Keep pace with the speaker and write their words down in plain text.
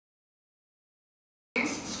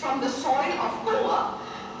from the soil of Goa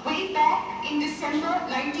way back in December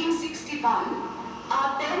 1961,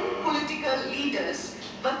 our then political leaders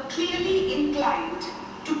were clearly inclined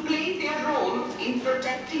to play their role in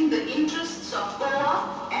protecting the interests of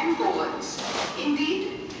Goa and Goans.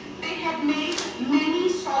 Indeed, they had made many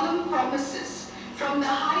solemn promises from the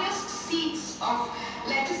highest seats of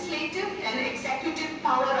legislative and executive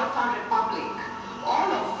power of our republic,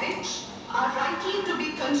 all of which are rightly to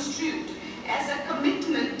be construed as a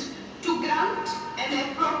commitment to grant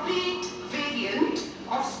an appropriate variant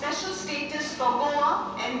of special status for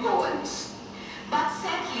Goa and Goans. But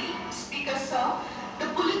sadly, Speaker Sir, the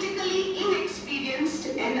politically inexperienced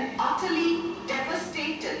and utterly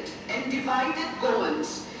devastated and divided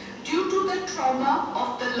Goans, due to the trauma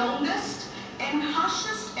of the longest and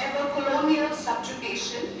harshest ever colonial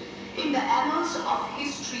subjugation in the annals of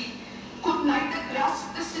history, could neither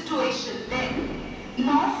grasp the situation then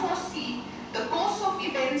nor foresee the course of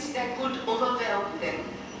events that would overwhelm them.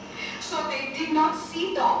 So they did not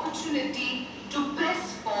see the opportunity to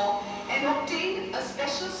press for and obtain a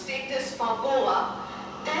special status for Goa,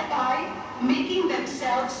 thereby making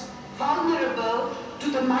themselves vulnerable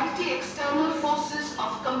to the mighty external forces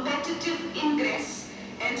of competitive ingress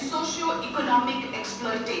and socio-economic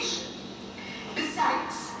exploitation.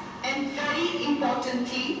 Besides, and very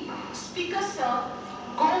importantly, Speaker Sir,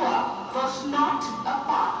 Goa was not a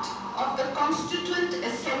part of the Constituent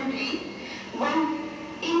Assembly when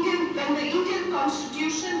the Indian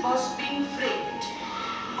Constitution was being framed.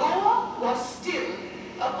 Goa was still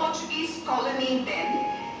a Portuguese colony then,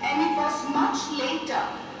 and it was much later,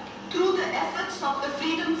 through the efforts of the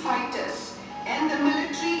freedom fighters and the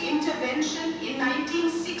military intervention in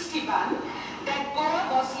 1961, that Goa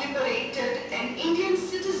was liberated and Indian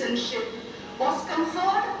citizenship was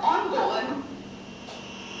conferred on Goan.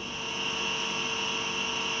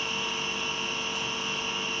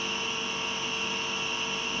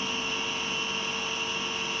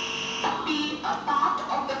 Be a part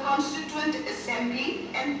of the Constituent Assembly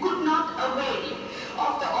and could not avail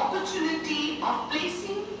of the opportunity of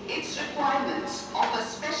placing its requirements of a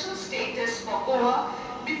special status for Goa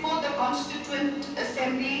before the Constituent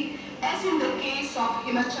Assembly, as in the case of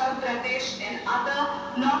Himachal Pradesh and other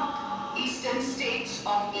northeastern states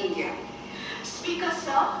of India. Speaker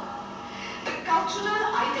Sir, the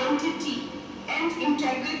cultural identity and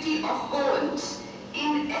integrity of Goans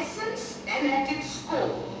in essence and at its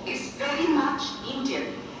core is very much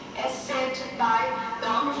Indian, as said by the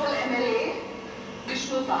Honorable MLA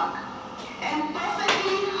Vishnu Park, and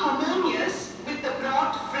perfectly harmonious with the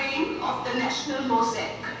broad frame of the national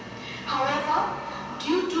mosaic. However,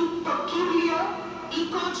 due to peculiar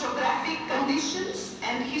eco-geographic conditions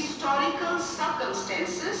and historical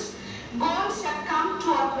circumstances, Goans have come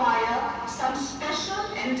to acquire some special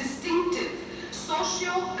and distinctive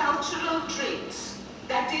socio-cultural traits,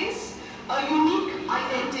 that is, a unique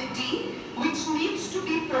identity which needs to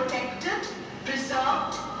be protected,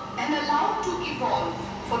 preserved, and allowed to evolve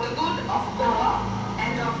for the good of Goa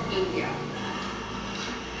and of India.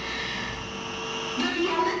 The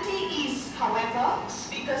reality is, however,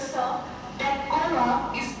 Speaker Sir, that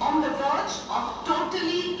Goa is on the verge of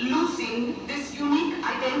totally losing this unique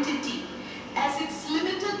identity, as its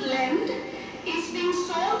limited land is being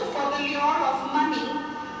sold for the lure of money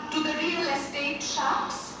to the real estate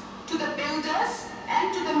sharks, to the builders,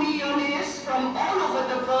 and to the millionaires from all over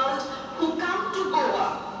the world who come to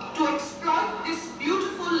Goa to exploit this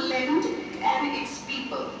beautiful land and its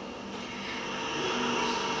people.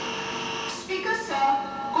 Speaker Sir,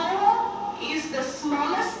 Goa is the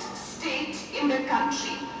smallest state in the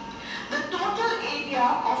country. The total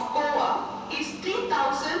area of Goa is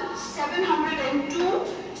 3,702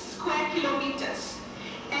 square kilometers,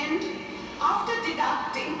 and after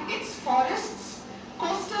deducting its forests,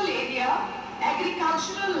 coastal area,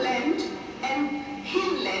 agricultural land and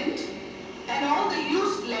hill land, and all the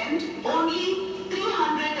used land, only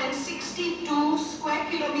 362 square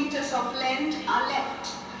kilometers of land are left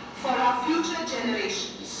for our future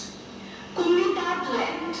generations. Kumnitad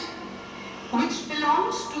land, which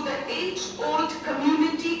belongs to the age-old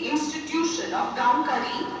community institution of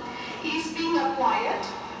Gaonkari, is being acquired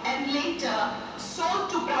and later sold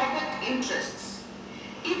to private interests.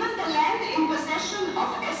 Even the land in possession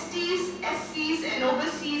of STs, SCs and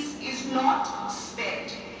overseas is not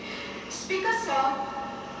spared. Speaker Sir,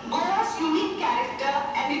 Goa's unique character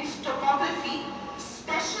and its topography,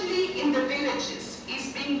 especially in the villages,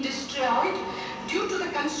 is being destroyed due to the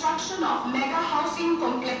construction of mega housing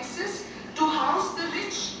complexes to house the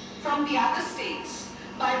rich from the other states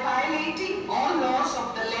by violating all laws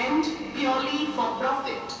of the land purely for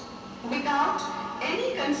profit, without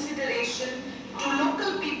any consideration to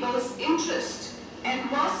local people's interest, and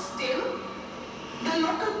worse still, the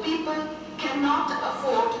local people cannot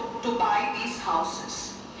afford to buy these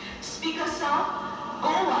houses. Speaker sir,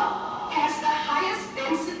 Goa has the highest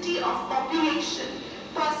density of population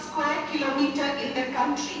per square kilometer in the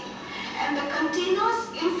country, and the continuous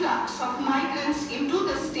influx of migrants into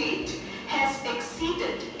the state has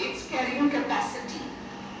exceeded its carrying capacity.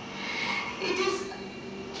 It is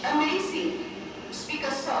amazing,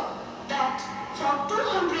 Speaker sir, that for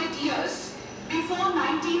 200 years before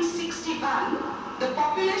 1961, the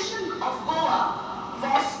population of Goa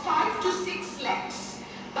was 5 to 6 lakhs,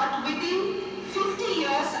 but within 50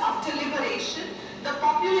 years after liberation, the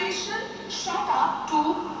population shot up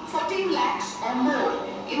to 14 lakhs or more,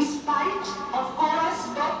 in spite of Goa's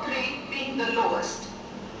birth rate being the lowest.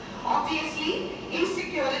 Obviously,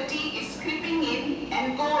 insecurity is creeping in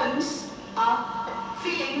and Goans are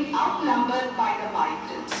feeling outnumbered by the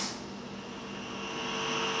migrants.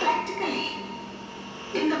 Practically,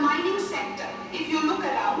 in the mining sector, if you look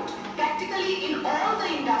around, practically in all the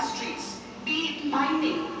industries, be it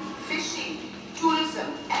mining, fishing,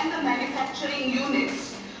 tourism, and the manufacturing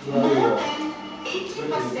units, more than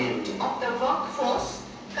 80% of the workforce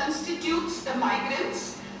constitutes the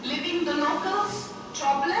migrants, leaving the locals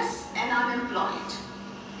jobless and unemployed.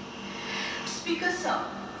 Speaker sir,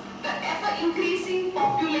 the ever-increasing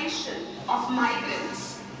population of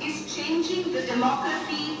migrants is changing the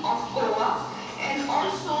demography of Goa and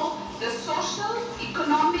also the social,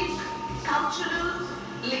 economic, cultural,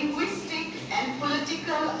 linguistic and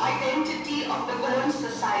political identity of the Goan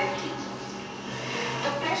society.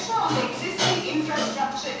 The pressure on the existing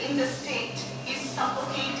infrastructure in the state is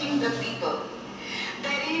suffocating the people.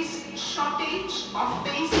 There is shortage of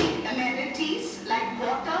basic amenities like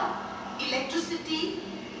water, electricity,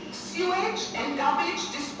 sewage and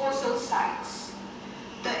garbage disposal sites.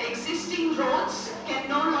 The existing roads can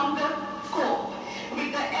no longer cope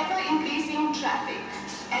with the ever-increasing traffic,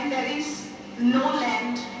 and there is no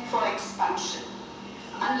land for expansion.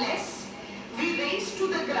 Unless we raise to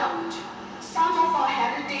the ground some of our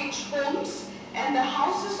heritage homes and the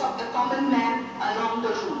houses of the common man along the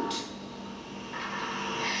route.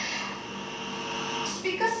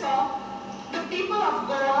 Speaker sir, the people of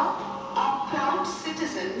Goa are proud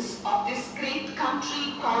citizens of this great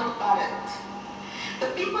country called Bharat. The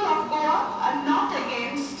people of Goa are not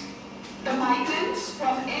against the migrants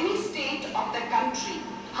from any state of the country.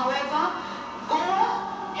 However,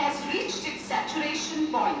 Goa has reached its saturation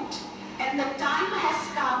point, and the time has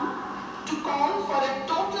come to call for a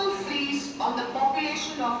total freeze on the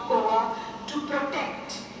population of Goa to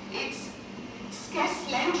protect its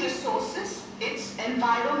scarce land resources, its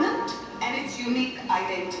environment, and its unique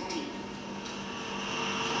identity.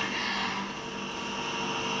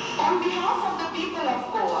 On behalf of the people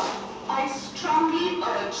of Goa, I strongly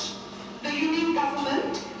urge the Union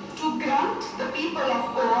government to grant the people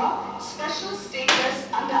of Goa special status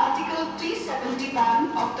under Article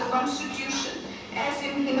 371 of the Constitution, as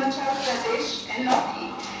in Himachal Pradesh and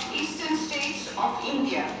northeastern states of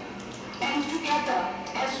India. And together,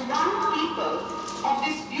 as one people of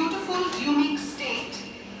this beautiful, unique state,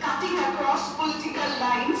 cutting across political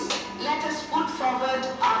lines, let us put forward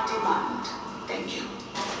our demand. Thank you.